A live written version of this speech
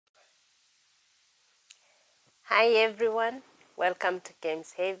Hi everyone, welcome to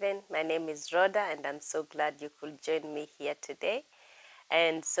Games Haven. My name is Rhoda and I'm so glad you could join me here today.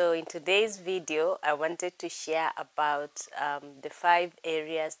 And so in today's video, I wanted to share about the 5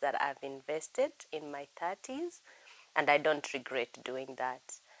 areas that I've invested in my 30s, and I don't regret doing that.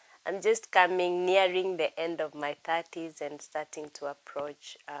 I'm just nearing the end of my 30s and starting to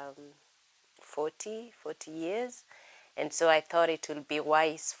approach 40 years. And so I thought it would be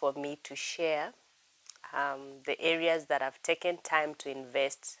wise for me to share the areas that I've taken time to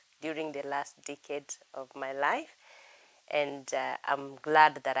invest during the last decade of my life. And I'm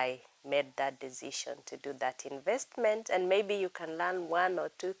glad that I made that decision to do that investment. And maybe you can learn 1 or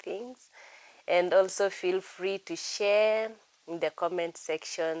 2 things. And also feel free to share in the comment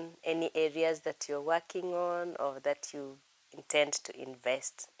section any areas that you're working on or that you intend to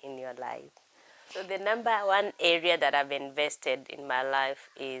invest in your life. So the number 1 area that I've invested in my life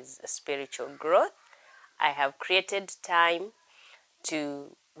is spiritual growth. I have created time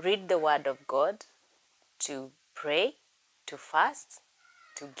to read the Word of God, to pray, to fast,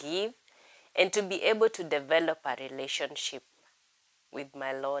 to give, and to be able to develop a relationship with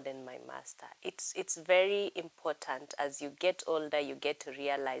my Lord and my Master. It's very important. As you get older, you get to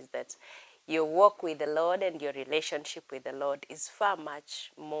realize that your walk with the Lord and your relationship with the Lord is far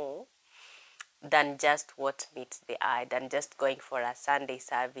much more than just what meets the eye, than just going for a Sunday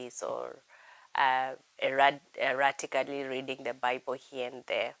service or erratically reading the Bible here and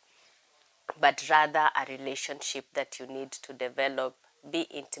there, but rather a relationship that you need to develop, be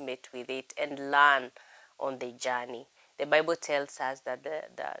intimate with it, and learn on the journey. The Bible tells us that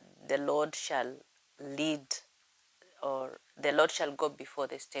the Lord shall lead, or the Lord shall go before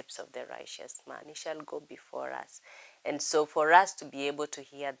the steps of the righteous man. He shall go before us. And so for us to be able to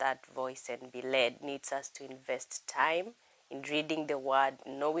hear that voice and be led needs us to invest time in reading the Word,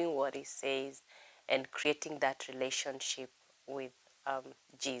 knowing what He says, and creating that relationship with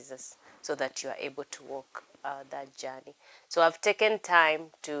Jesus so that you are able to walk that journey. So I've taken time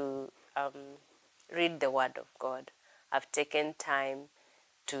to read the Word of God. I've taken time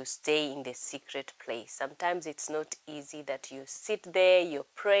to stay in the secret place. Sometimes it's not easy that you sit there, you're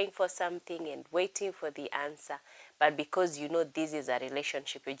praying for something and waiting for the answer. But because you know this is a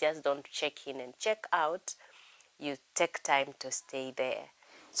relationship, you just don't check in and check out. You take time to stay there.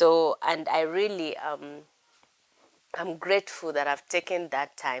 So, and I really, I'm grateful that I've taken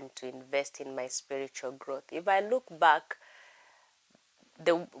that time to invest in my spiritual growth. If I look back,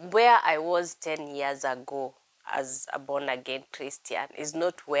 where I was 10 years ago as a born-again Christian is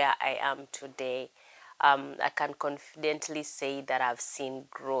not where I am today. I can confidently say that I've seen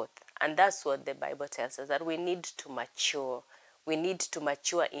growth. And that's what the Bible tells us, that we need to mature. We need to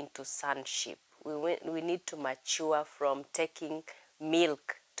mature into sonship. We need to mature from taking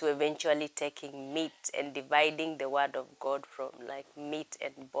milk to eventually taking meat and dividing the word of God from like meat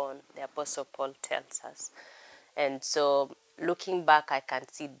and bone, the Apostle Paul tells us. And so looking back, I can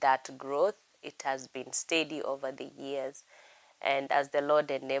see that growth. It has been steady over the years. And as the Lord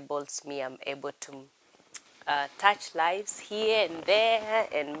enables me, I'm able to touch lives here and there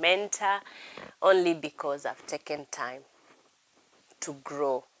and mentor only because I've taken time to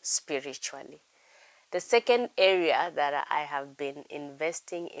grow spiritually. The second area that I have been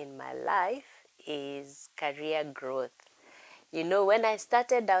investing in my life is career growth. You know, when I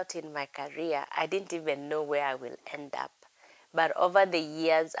started out in my career, I didn't even know where I will end up. But over the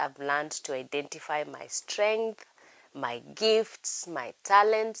years, I've learned to identify my strength, my gifts, my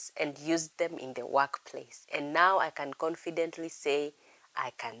talents, and use them in the workplace. And now I can confidently say,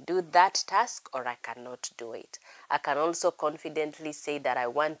 I can do that task or I cannot do it. I can also confidently say that I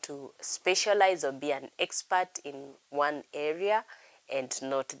want to specialize or be an expert in one area and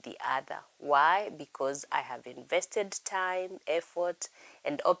not the other. Why? Because I have invested time, effort,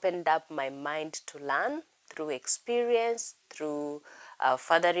 and opened up my mind to learn through experience, through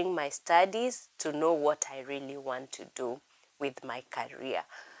furthering my studies to know what I really want to do with my career.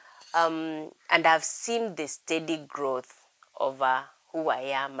 And I've seen the steady growth over who I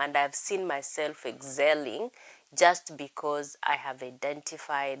am, and I've seen myself excelling just because I have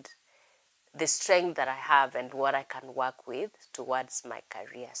identified the strength that I have and what I can work with towards my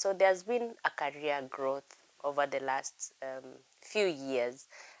career. So there's been a career growth over the last few years,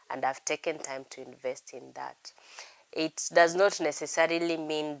 and I've taken time to invest in that. It does not necessarily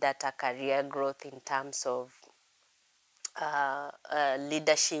mean that a career growth in terms of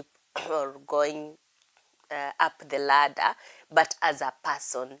leadership or going up the ladder, but as a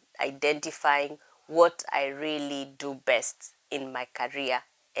person, identifying what I really do best in my career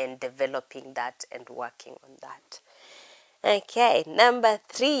and developing that and working on that. Okay, number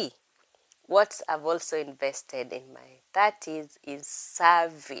 3, what I've also invested in my 30s is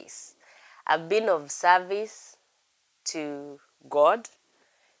service. I've been of service to God,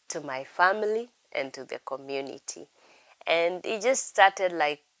 to my family, and to the community. And it just started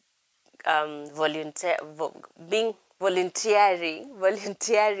like volunteering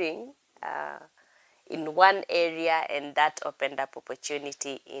in one area, and that opened up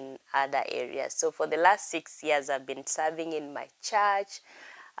opportunity in other areas. So for the last 6 years, I've been serving in my church,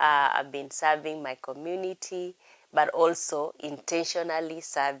 I've been serving my community, but also intentionally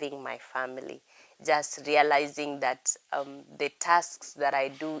serving my family. Just realizing that the tasks that I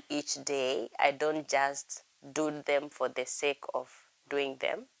do each day, I don't just do them for the sake of doing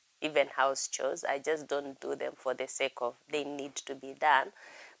them. Even house chores, I just don't do them for the sake of they need to be done,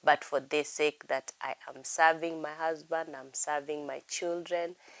 but for the sake that I am serving my husband, I'm serving my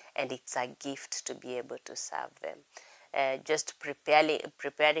children, and it's a gift to be able to serve them. Just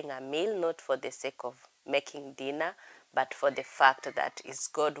preparing a meal, not for the sake of making dinner, but for the fact that it's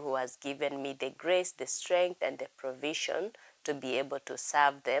God who has given me the grace, the strength, and the provision to be able to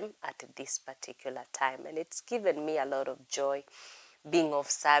serve them at this particular time. And it's given me a lot of joy being of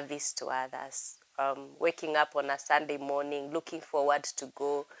service to others. Waking up on a Sunday morning, looking forward to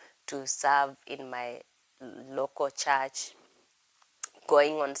go to serve in my local church,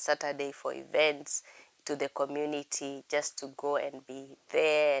 going on Saturday for events to the community, just to go and be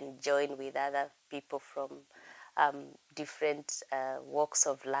there and join with other people from different walks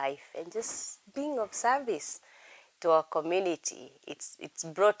of life, and just being of service to our community. It's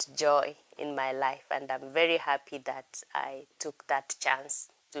brought joy in my life, and I'm very happy that I took that chance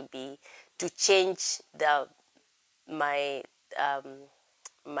to change my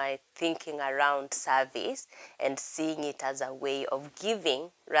my thinking around service and seeing it as a way of giving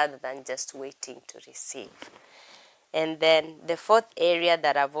rather than just waiting to receive. And then the fourth area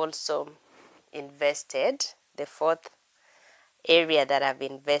that I've also invested, the fourth area that I've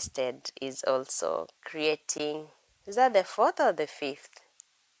invested is also creating, is that the fourth or the fifth?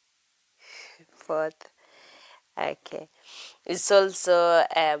 Fourth. Okay. It's also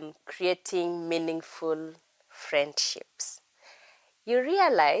creating meaningful friendships. You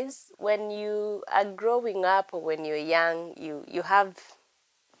realize when you are growing up or when you're young, you have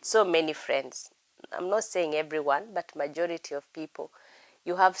so many friends. I'm not saying everyone, but majority of people,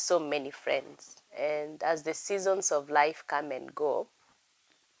 you have so many friends. And as the seasons of life come and go,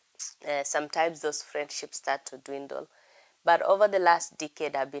 sometimes those friendships start to dwindle. But over the last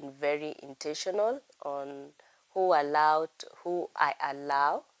decade, I've been very intentional on who I allow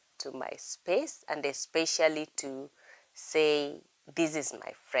to my space, and especially to say, this is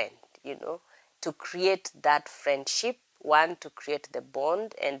my friend, to create that friendship. One, to create the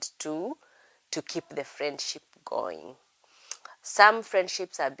bond, and two, to keep the friendship going. Some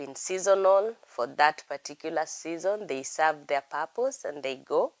friendships have been seasonal for that particular season. They serve their purpose and they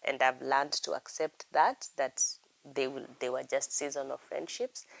go, and I've learned to accept that they were just seasonal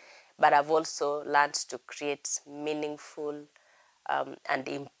friendships. But I've also learned to create meaningful and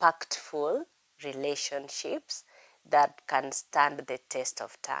impactful relationships that can stand the test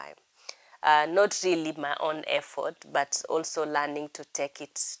of time. Not really my own effort, but also learning to take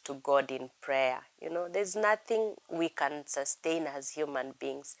it to God in prayer. There's nothing we can sustain as human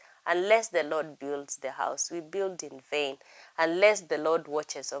beings. Unless the Lord builds the house, we build in vain. Unless the Lord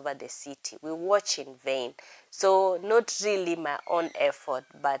watches over the city, we watch in vain. So not really my own effort,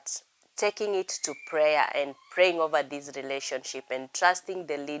 but taking it to prayer and praying over this relationship and trusting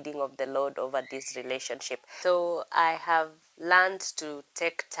the leading of the Lord over this relationship. So I have learned to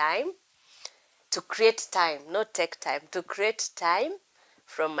take time, to create time, not take time, to create time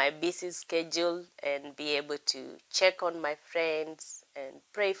from my busy schedule and be able to check on my friends and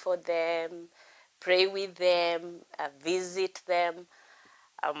pray for them, pray with them, visit them.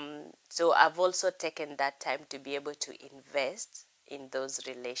 So I've also taken that time to be able to invest in those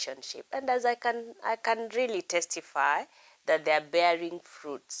relationships. And as I can really testify that they are bearing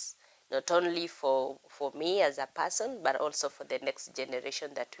fruits, not only for me as a person, but also for the next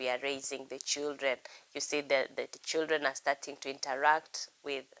generation that we are raising, the children. You see that the children are starting to interact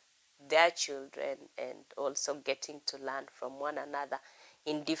with their children and also getting to learn from one another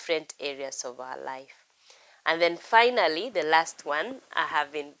in different areas of our life. And then finally, the last one, I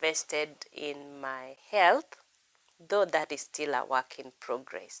have invested in my health, though that is still a work in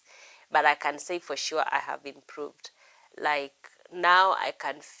progress. But I can say for sure I have improved. Like now I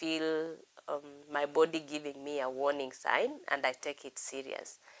can feel my body giving me a warning sign, and I take it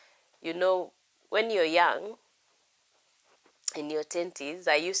serious. When you're young, in your 20s,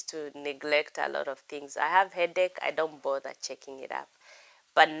 I used to neglect a lot of things. I have headache, I don't bother checking it up.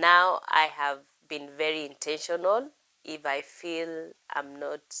 But now I have been very intentional. If I feel I'm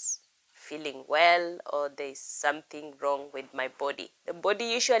not feeling well or there's something wrong with my body, the body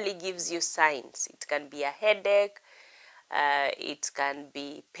usually gives you signs. It can be a headache, it can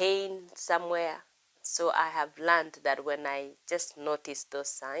be pain somewhere. So I have learned that when I just notice those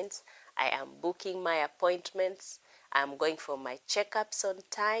signs, I am booking my appointments, I'm going for my checkups on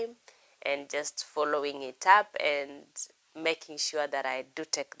time, and just following it up and making sure that I do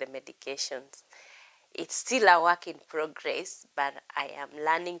take the medications. It's still a work in progress, but I am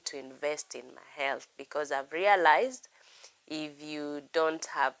learning to invest in my health, because I've realized if you don't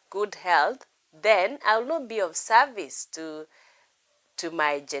have good health, then I'll not be of service to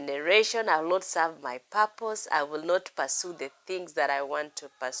my generation. I will not serve my purpose. I will not pursue the things that I want to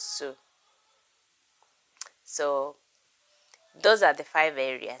pursue. So those are the 5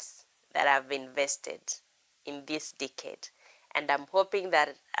 areas that I've invested in this decade. And I'm hoping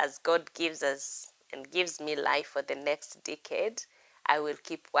that as God gives us and gives me life for the next decade, I will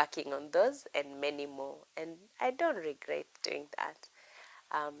keep working on those and many more. And I don't regret doing that.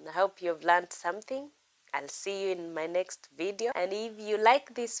 I hope you've learned something. I'll see you in my next video. And if you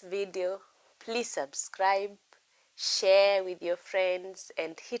like this video, please subscribe, share with your friends,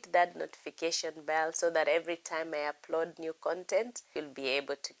 and hit that notification bell so that every time I upload new content, you'll be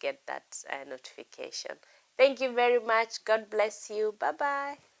able to get that notification. Thank you very much. God bless you.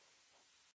 Bye-bye.